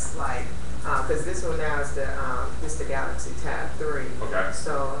specs, like, because this one now is the Galaxy Tab 3. Okay.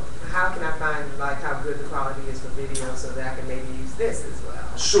 So how can I find like how good the quality is for video so that I can maybe use this as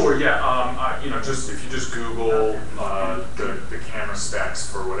well? Sure, yeah. You know, just if you just Google the camera specs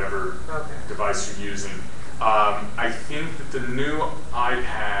for whatever device you're using, I think that the new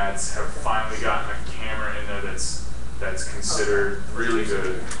iPads have finally gotten a camera in there that's considered really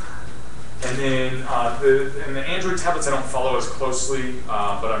good. And then the Android tablets I don't follow as closely,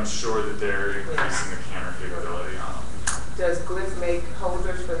 but I'm sure that they're increasing the camera capability on them. Does Glyph make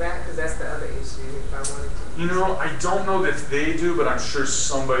holders for that? Because that's the other issue if I wanted to. You know, I don't know that they do, but I'm sure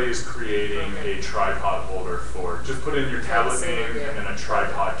somebody is creating a tripod holder for it. Just put in your tablet name and then a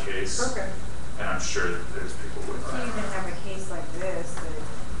tripod case. Okay. And I'm sure that there's people with that. You even have a case like this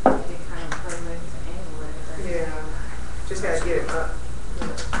that they kind of play with to angle it. Right? Yeah. Just gotta get it up. I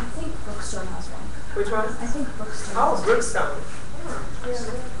think Brookstone has one. Which one? I think Brookstone. Oh, Brookstone. Yeah, that's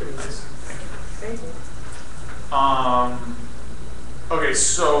pretty good. Thank you. Okay,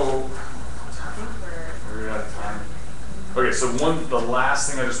 so we're out of time. Okay, so the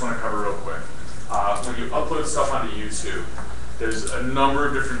last thing I just want to cover real quick. When you upload stuff onto YouTube, there's a number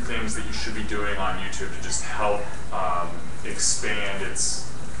of different things that you should be doing on YouTube to just help expand its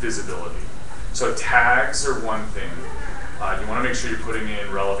visibility. So tags are one thing. You want to make sure you're putting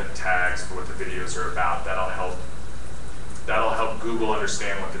in relevant tags for what the videos are about. That'll help Google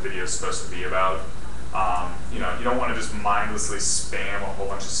understand what the video is supposed to be about. You know, you don't want to just mindlessly spam a whole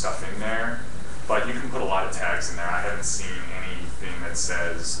bunch of stuff in there, but you can put a lot of tags in there. I haven't seen anything that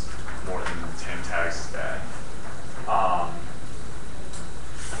says more than 10 tags is bad.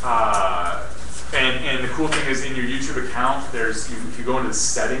 And the cool thing is in your YouTube account, if you go into the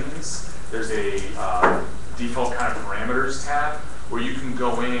settings, there's a default kind of parameters tab where you can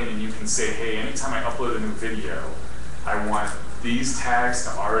go in and you can say, hey, anytime I upload a new video, I want these tags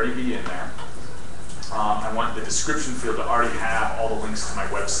to already be in there. I want the description field to already have all the links to my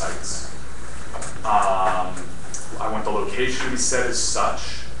websites. I want the location to be set as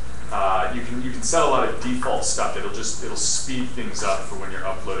such. You can set a lot of default stuff that'll speed things up for when you're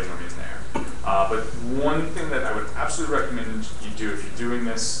uploading them in there. But one thing that I would absolutely recommend you do if you're doing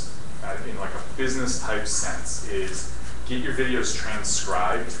this in like a business type sense is get your videos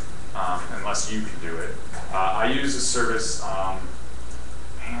transcribed, unless you can do it. I use a service, I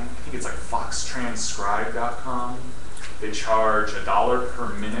think it's like foxtranscribe.com. They charge $1 per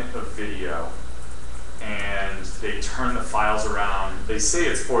minute of video, and they turn the files around. They say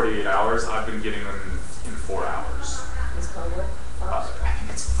it's 48 hours. I've been getting them in 4 hours. It's called what? I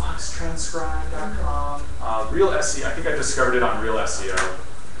think it's foxtranscribe.com. Real SEO. I think I discovered it on Real SEO.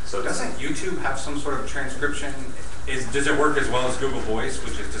 So doesn't YouTube have some sort of transcription? Does it work as well as Google Voice,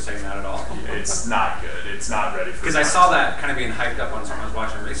 which is to say not at all? It's not good. It's not ready for. Because I saw that kind of being hyped up on something I was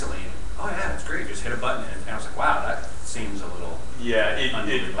watching recently. And, oh yeah, it's great. Just hit a button, and I was like, wow, that seems a little. Yeah,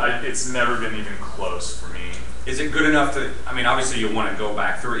 it's never been even close for me. Is it good enough to? I mean, obviously you want to go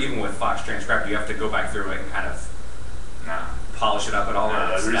back through. Even with Fox Transcribe, you have to go back through it and kind of polish it up at all.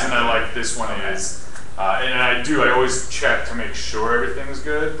 The reason I like this one is. And I always check to make sure everything's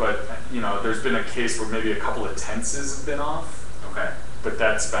good, but you know, there's been a case where maybe a couple of tenses have been off. Okay. But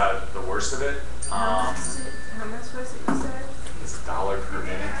that's about the worst of it. How much was it you said? It's $1 per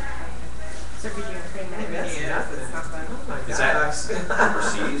minute. So if you're doing 3-minute videos, it's not fun. Is that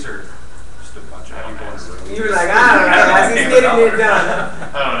overseas or just a bunch of people in the room? You were like, I don't know, he's getting it done.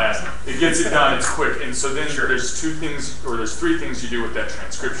 I don't ask. It gets it done, it's quick. And so then there's 2 things, or there's 3 things you do with that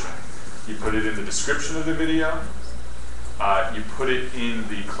transcription. You put it in the description of the video, you put it in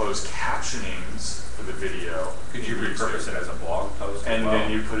the closed captionings for the video. Could you repurpose it as a blog post? And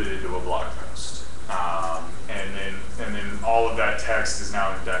then you put it into a blog post. And then all of that text is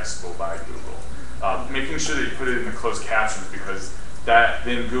now indexable by Google. Making sure that you put it in the closed captions, because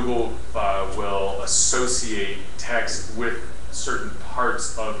then Google will associate text with certain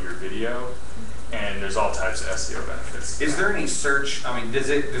parts of your video, and there's all types of SEO benefits. Is there any search? I mean,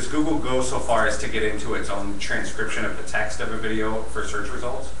 does Google go so far as to get into its own transcription of the text of a video for search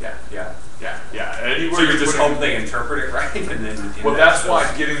results? Yeah. Yeah. Yeah. Anywhere So you just hope they interpret it right, and then. Well, that's why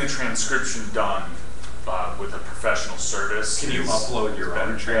getting the transcription done with a professional service. Can you upload your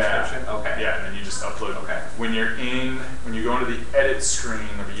own transcription? Yeah. Okay. Yeah, and then you just upload. Okay. When you go into the edit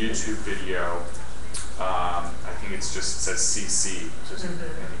screen of a YouTube video, I think it says CC, and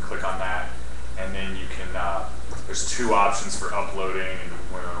you click on that, and then you can. There's two options for uploading, and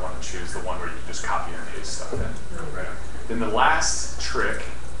you want to choose the one where you can just copy and paste stuff in. Right. Then the last trick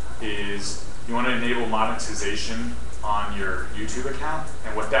is you want to enable monetization on your YouTube account,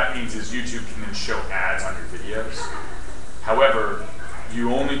 and what that means is YouTube can then show ads on your videos. However,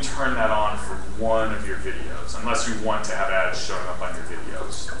 you only turn that on for one of your videos, unless you want to have ads showing up on your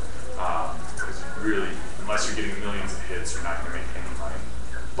videos. Because really, unless you're getting millions of hits, you're not going to make any money.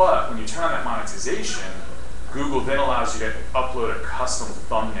 But when you turn on that monetization, Google then allows you to upload a custom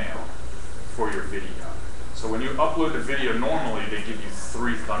thumbnail for your video. So when you upload the video, normally they give you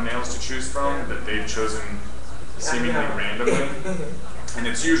 3 thumbnails to choose from that they've chosen seemingly randomly, and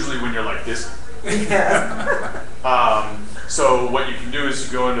it's usually when you're like this. So what you can do is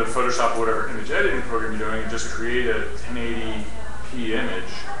you go into Photoshop or whatever image editing program you're doing and just create a 1080p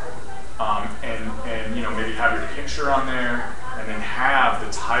image, and maybe have your picture on there, and then have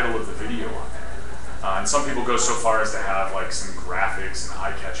the title of the video on there. And some people go so far as to have like some graphics and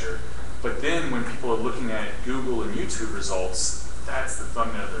eye catcher. But then when people are looking at Google and YouTube results, that's the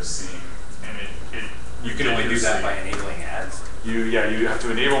thumbnail they're seeing, and you can only do that by enabling ads. You have to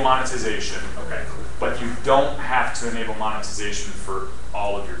enable monetization. Okay. But you don't have to enable monetization for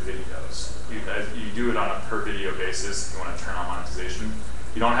all of your videos. You do it on a per video basis if you want to turn on monetization.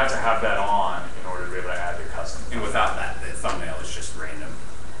 You don't have to have that on in order to be able to add the custom. And without that, the thumbnail is just random.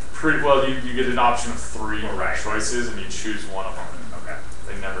 Pretty well, you get an option of 3 choices, and you choose one of them. Okay.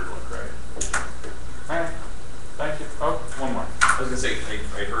 They never look right. All right. Thank you. Oh, one more. I was going to say,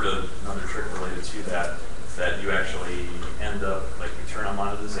 I heard another trick related to that you actually end up, like you turn on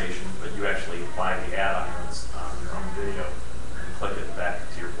monetization, but you actually apply the ad on your own video and click it back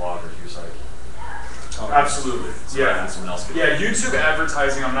to your blog or to your site. Oh, absolutely. So yeah. someone else could YouTube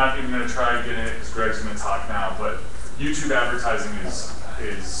advertising, I'm not even going to try and get in it because Greg's going to talk now, but YouTube advertising is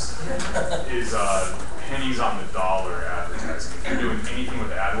pennies on the dollar advertising. If you're doing anything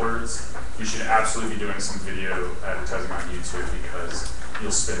with AdWords, you should absolutely be doing some video advertising on YouTube, because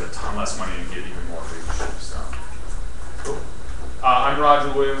you'll spend a ton less money and get even more reach. So, cool. I'm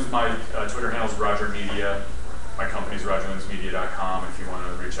Roger Williams. My Twitter handle is Roger Media. My company's RogerWilliamsMedia.com. If you want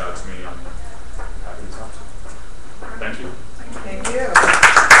to reach out to me, I'm happy to talk to you. Thank you. Thank you.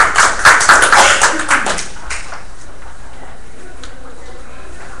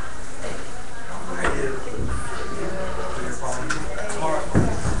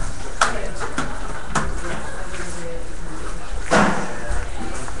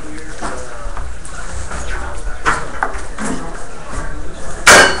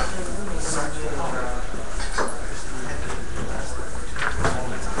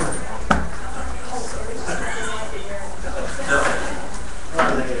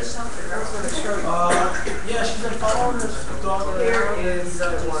 Yeah, she's been following this dog around. Here is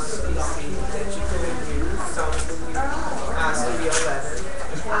one PC that you could use, Studio 11.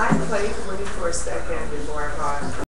 I played with it for a second before I bought